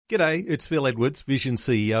G'day, it's Phil Edwards, Vision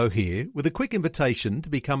CEO here, with a quick invitation to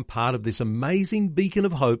become part of this amazing beacon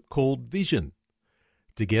of hope called Vision.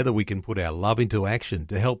 Together we can put our love into action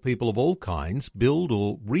to help people of all kinds build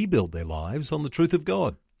or rebuild their lives on the truth of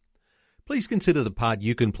God. Please consider the part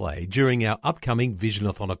you can play during our upcoming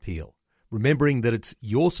Visionathon appeal, remembering that it's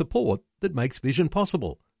your support that makes Vision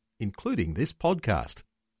possible, including this podcast.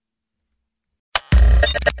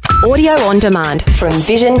 Audio on demand from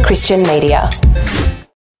Vision Christian Media.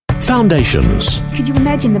 Foundations. Could you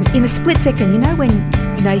imagine them in a split second? You know when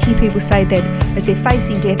you hear people say that as they're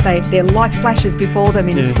facing death, their life flashes before them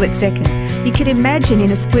in a split second. You could imagine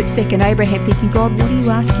in a split second Abraham thinking, God, what are you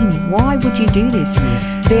asking me? Why would you do this?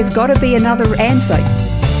 There's got to be another answer.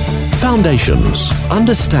 Foundations.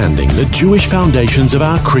 Understanding the Jewish foundations of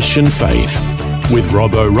our Christian faith. With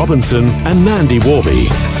Robbo Robinson and Mandy Warby.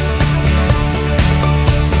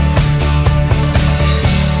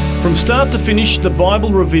 From start to finish, the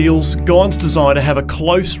Bible reveals God's desire to have a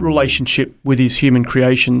close relationship with his human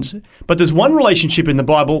creations. But there's one relationship in the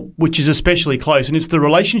Bible which is especially close, and it's the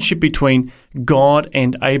relationship between God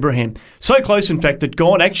and Abraham. So close, in fact, that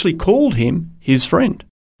God actually called him his friend.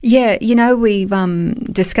 Yeah, we've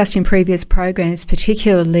discussed in previous programs,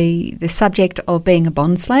 particularly the subject of being a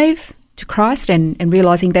bondslave to Christ and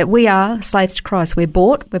realising that we are slaves to Christ. We're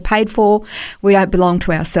bought, we're paid for, we don't belong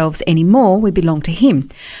to ourselves anymore, we belong to him.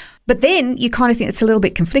 But then you kind of think it's a little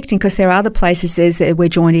bit conflicting because there are other places that we're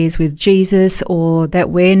joint heirs with Jesus or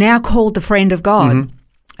that we're now called the friend of God.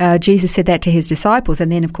 Mm-hmm. Jesus said that to his disciples.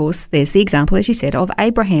 And then, of course, there's the example, as you said, of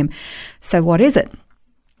Abraham. So what is it?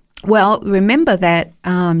 Well, remember that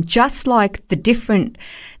just like the different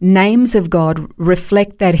names of God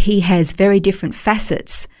reflect that he has very different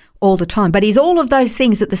facets all the time, but he's all of those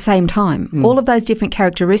things at the same time, all of those different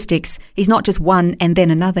characteristics. He's not just one and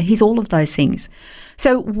then another, he's all of those things.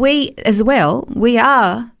 So we as well, we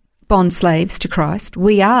are bond slaves to Christ,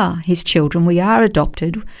 we are his children, we are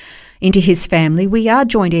adopted into his family, we are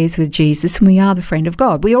joint heirs with Jesus, and we are the friend of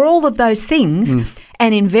God. We are all of those things,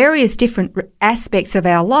 and in various different aspects of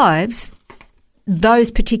our lives,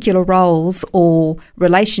 those particular roles or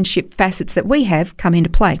relationship facets that we have come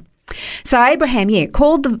into play. So Abraham,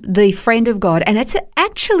 called the friend of God, and it's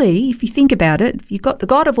actually, if you think about it, if you've got the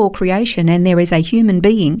God of all creation and there is a human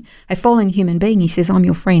being, a fallen human being, he says, I'm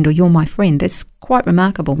your friend or you're my friend. It's quite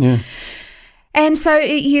remarkable. Yeah. And so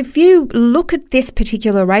if you look at this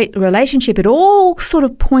particular relationship, it all sort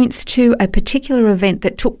of points to a particular event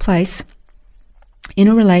that took place in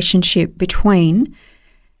a relationship between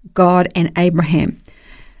God and Abraham.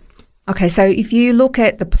 Okay, so if you look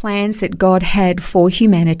at the plans that God had for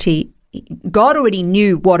humanity, God already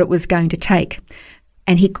knew what it was going to take.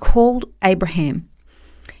 And he called Abraham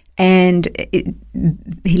and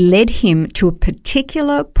he led him to a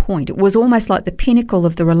particular point. It was almost like the pinnacle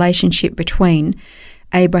of the relationship between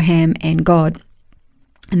Abraham and God.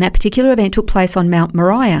 And that particular event took place on Mount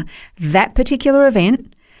Moriah. That particular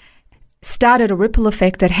event started a ripple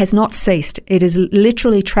effect that has not ceased. It has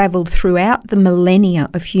literally travelled throughout the millennia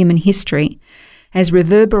of human history, has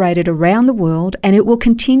reverberated around the world, and it will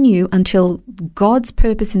continue until God's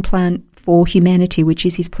purpose and plan for humanity, which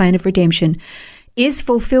is his plan of redemption, is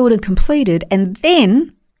fulfilled and completed. And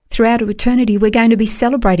then, throughout eternity, we're going to be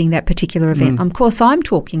celebrating that particular event. Of course, I'm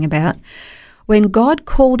talking about when God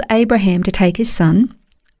called Abraham to take his son,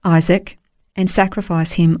 Isaac, and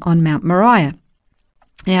sacrifice him on Mount Moriah.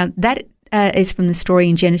 Now, that is from the story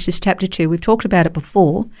in Genesis chapter 2. We've talked about it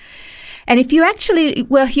before. And if you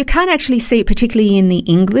you can't actually see it particularly in the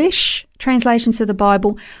English translations of the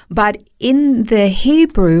Bible, but in the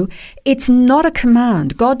Hebrew, it's not a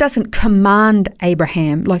command. God doesn't command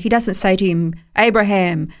Abraham. Like he doesn't say to him,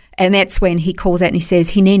 Abraham, and that's when he calls out and he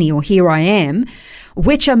says, Hineni, or here I am,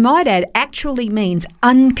 which I might add actually means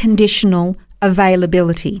unconditional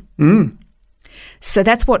availability. So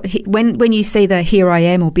that's what, when you see the here I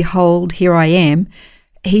am or behold, here I am,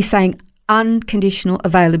 he's saying unconditional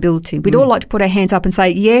availability. We'd all like to put our hands up and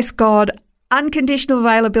say, yes, God, unconditional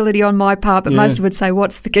availability on my part, but most would say,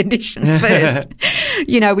 what's the conditions first?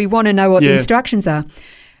 We want to know what the instructions are.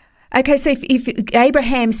 Okay, so if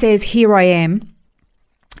Abraham says, here I am,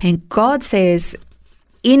 and God says,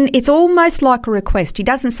 it's almost like a request. He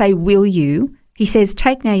doesn't say, will you? He says,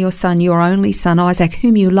 take now your son, your only son, Isaac,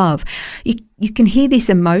 whom you love. You can hear this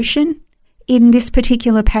emotion in this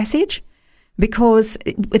particular passage because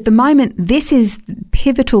at the moment this is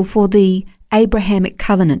pivotal for the Abrahamic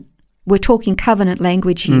covenant. We're talking covenant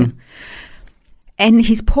language here. And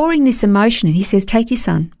he's pouring this emotion and he says, take your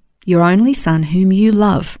son, your only son, whom you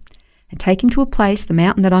love, and take him to a place, the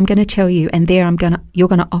mountain that I'm going to tell you, and there you're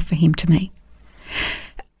going to offer him to me.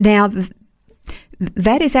 Now,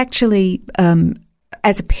 that is actually,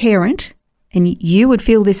 as a parent, and you would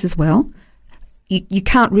feel this as well, you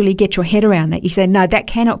can't really get your head around that. You say, no, that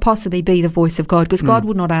cannot possibly be the voice of God, because God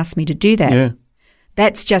would not ask me to do that. Yeah.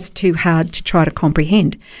 That's just too hard to try to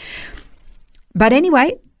comprehend. But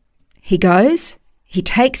anyway, he goes,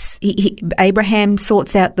 Abraham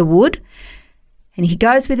sorts out the wood, and he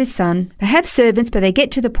goes with his son. They have servants, but they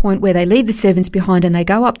get to the point where they leave the servants behind and they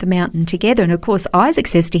go up the mountain together. And of course, Isaac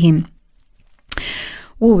says to him,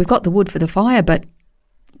 well, we've got the wood for the fire, but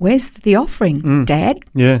where's the offering, Dad?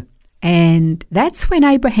 Yeah. And that's when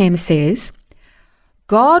Abraham says,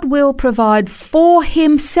 God will provide for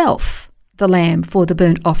himself the lamb for the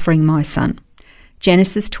burnt offering, my son.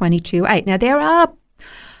 Genesis 22:8. Now, there are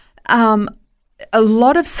a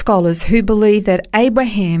lot of scholars who believe that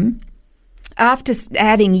Abraham, after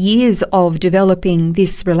having years of developing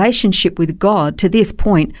this relationship with God to this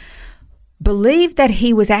point, believed that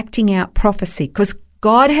he was acting out prophecy, because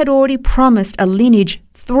God had already promised a lineage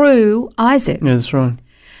through Isaac. Yeah, that's right.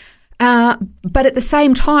 But at the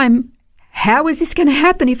same time, how is this going to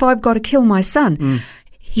happen if I've got to kill my son?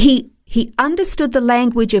 He understood the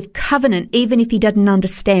language of covenant, even if he didn't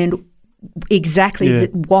understand exactly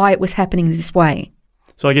why it was happening this way.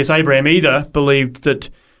 So I guess Abraham either believed that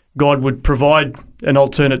God would provide an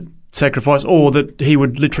alternate sacrifice, or that he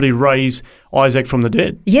would literally raise Isaac from the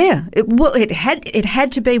dead. Yeah, it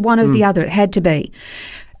had to be one or the other. It had to be.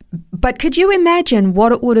 But could you imagine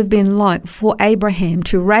what it would have been like for Abraham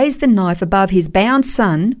to raise the knife above his bound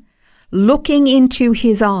son, looking into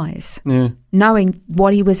his eyes, knowing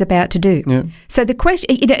what he was about to do? Yeah. So the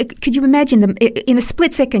question, could you imagine them in a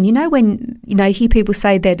split second? When you hear people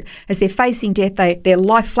say that as they're facing death, their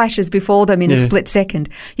life flashes before them in a split second.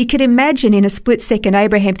 You could imagine in a split second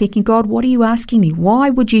Abraham thinking, God, what are you asking me? Why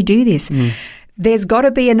would you do this? There's got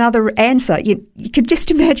to be another answer. You could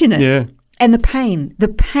just imagine it. Yeah. And the pain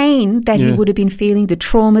that he would have been feeling, the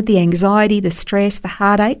trauma, the anxiety, the stress, the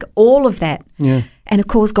heartache, all of that. Yeah. And of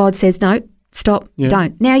course, God says, no, stop,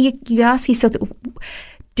 don't. Now you ask yourself,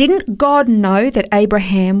 didn't God know that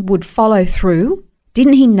Abraham would follow through?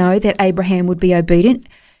 Didn't he know that Abraham would be obedient?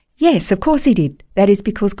 Yes, of course he did. That is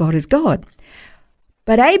because God is God.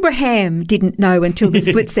 But Abraham didn't know until the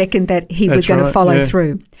split second that he was going to follow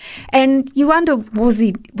through. And you wonder, was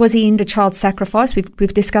he into child sacrifice?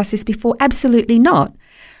 We've discussed this before. Absolutely not.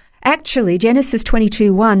 Actually, Genesis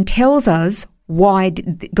 22:1 tells us why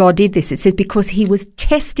God did this. It says because he was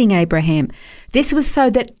testing Abraham. This was so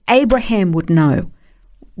that Abraham would know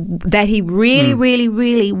that he really, really,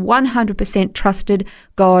 really 100% trusted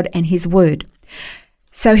God and his word.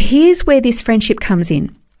 So here's where this friendship comes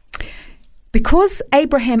in. Because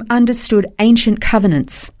Abraham understood ancient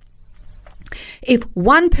covenants, if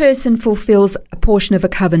one person fulfills a portion of a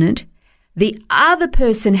covenant, the other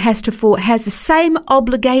person has the same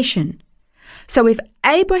obligation. So if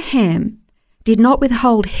Abraham did not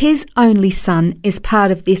withhold his only son as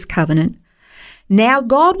part of this covenant, now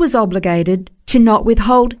God was obligated to not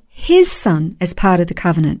withhold his son as part of the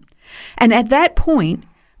covenant. And at that point,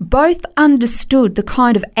 both understood the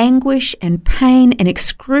kind of anguish and pain and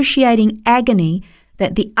excruciating agony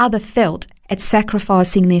that the other felt at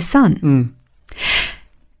sacrificing their son.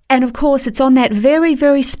 And of course, it's on that very,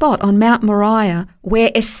 very spot on Mount Moriah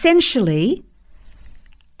where essentially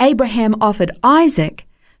Abraham offered Isaac,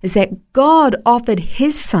 is that God offered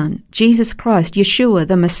his son, Jesus Christ, Yeshua,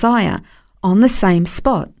 the Messiah, on the same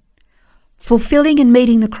spot, fulfilling and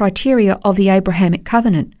meeting the criteria of the Abrahamic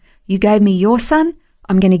covenant. You gave me your son,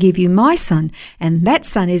 I'm going to give you my son, and that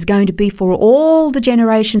son is going to be for all the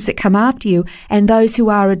generations that come after you and those who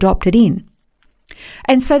are adopted in.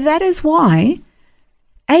 And so that is why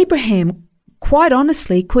Abraham, quite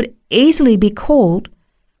honestly, could easily be called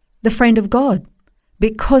the friend of God,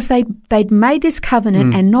 because they'd made this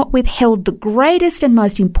covenant and not withheld the greatest and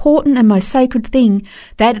most important and most sacred thing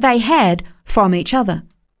that they had from each other.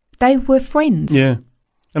 They were friends. Yeah.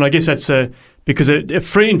 And I guess that's because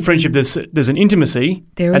in friendship there's an intimacy,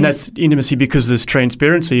 that's intimacy because there's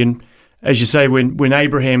transparency. And as you say, when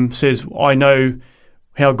Abraham says, I know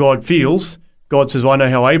how God feels, God says, I know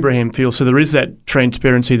how Abraham feels. So there is that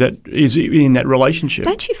transparency that is in that relationship.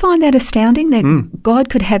 Don't you find that astounding that God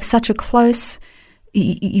could have such a close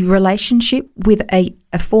relationship with a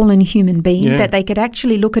fallen human being that they could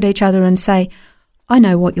actually look at each other and say, I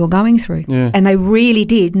know what you're going through. Yeah. And they really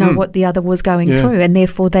did know what the other was going through, and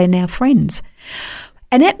therefore they're now friends.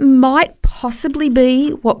 And it might possibly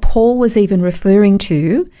be what Paul was even referring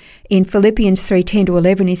to in Philippians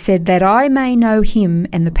 3:10-11. He said, that I may know him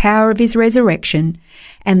and the power of his resurrection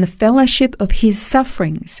and the fellowship of his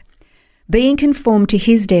sufferings, being conformed to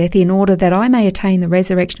his death in order that I may attain the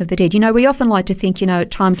resurrection of the dead. You know, we often like to think, at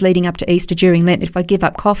times leading up to Easter during Lent, that if I give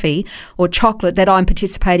up coffee or chocolate, that I'm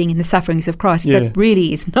participating in the sufferings of Christ. Yeah. That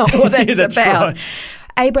really is not what that's that's about. right.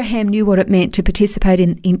 Abraham knew what it meant to participate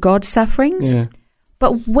in God's sufferings. Yeah.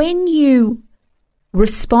 But when you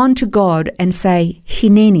respond to God and say,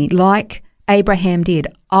 Hineni, like Abraham did,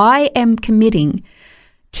 I am committing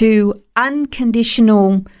to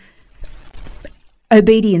unconditional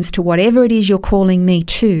obedience to whatever it is you're calling me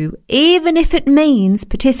to, even if it means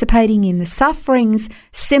participating in the sufferings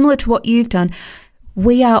similar to what you've done,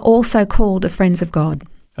 we are also called the friends of God.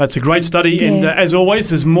 That's a great study, and as always,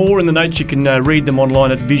 there's more in the notes. You can read them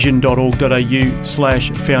online at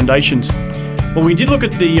vision.org.au/foundations. Well, we did look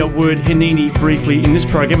at the word Hineni briefly in this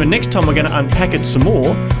program, and next time we're going to unpack it some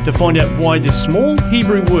more to find out why this small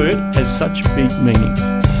Hebrew word has such big meaning.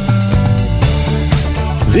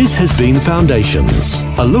 This has been Foundations,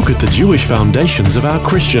 a look at the Jewish foundations of our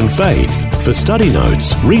Christian faith. For study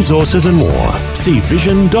notes, resources and more, see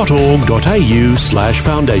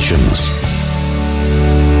vision.org.au/foundations.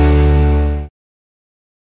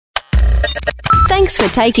 Thanks for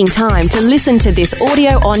taking time to listen to this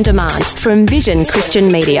audio on demand from Vision Christian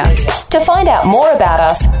Media. To find out more about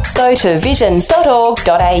us, go to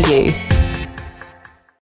vision.org.au.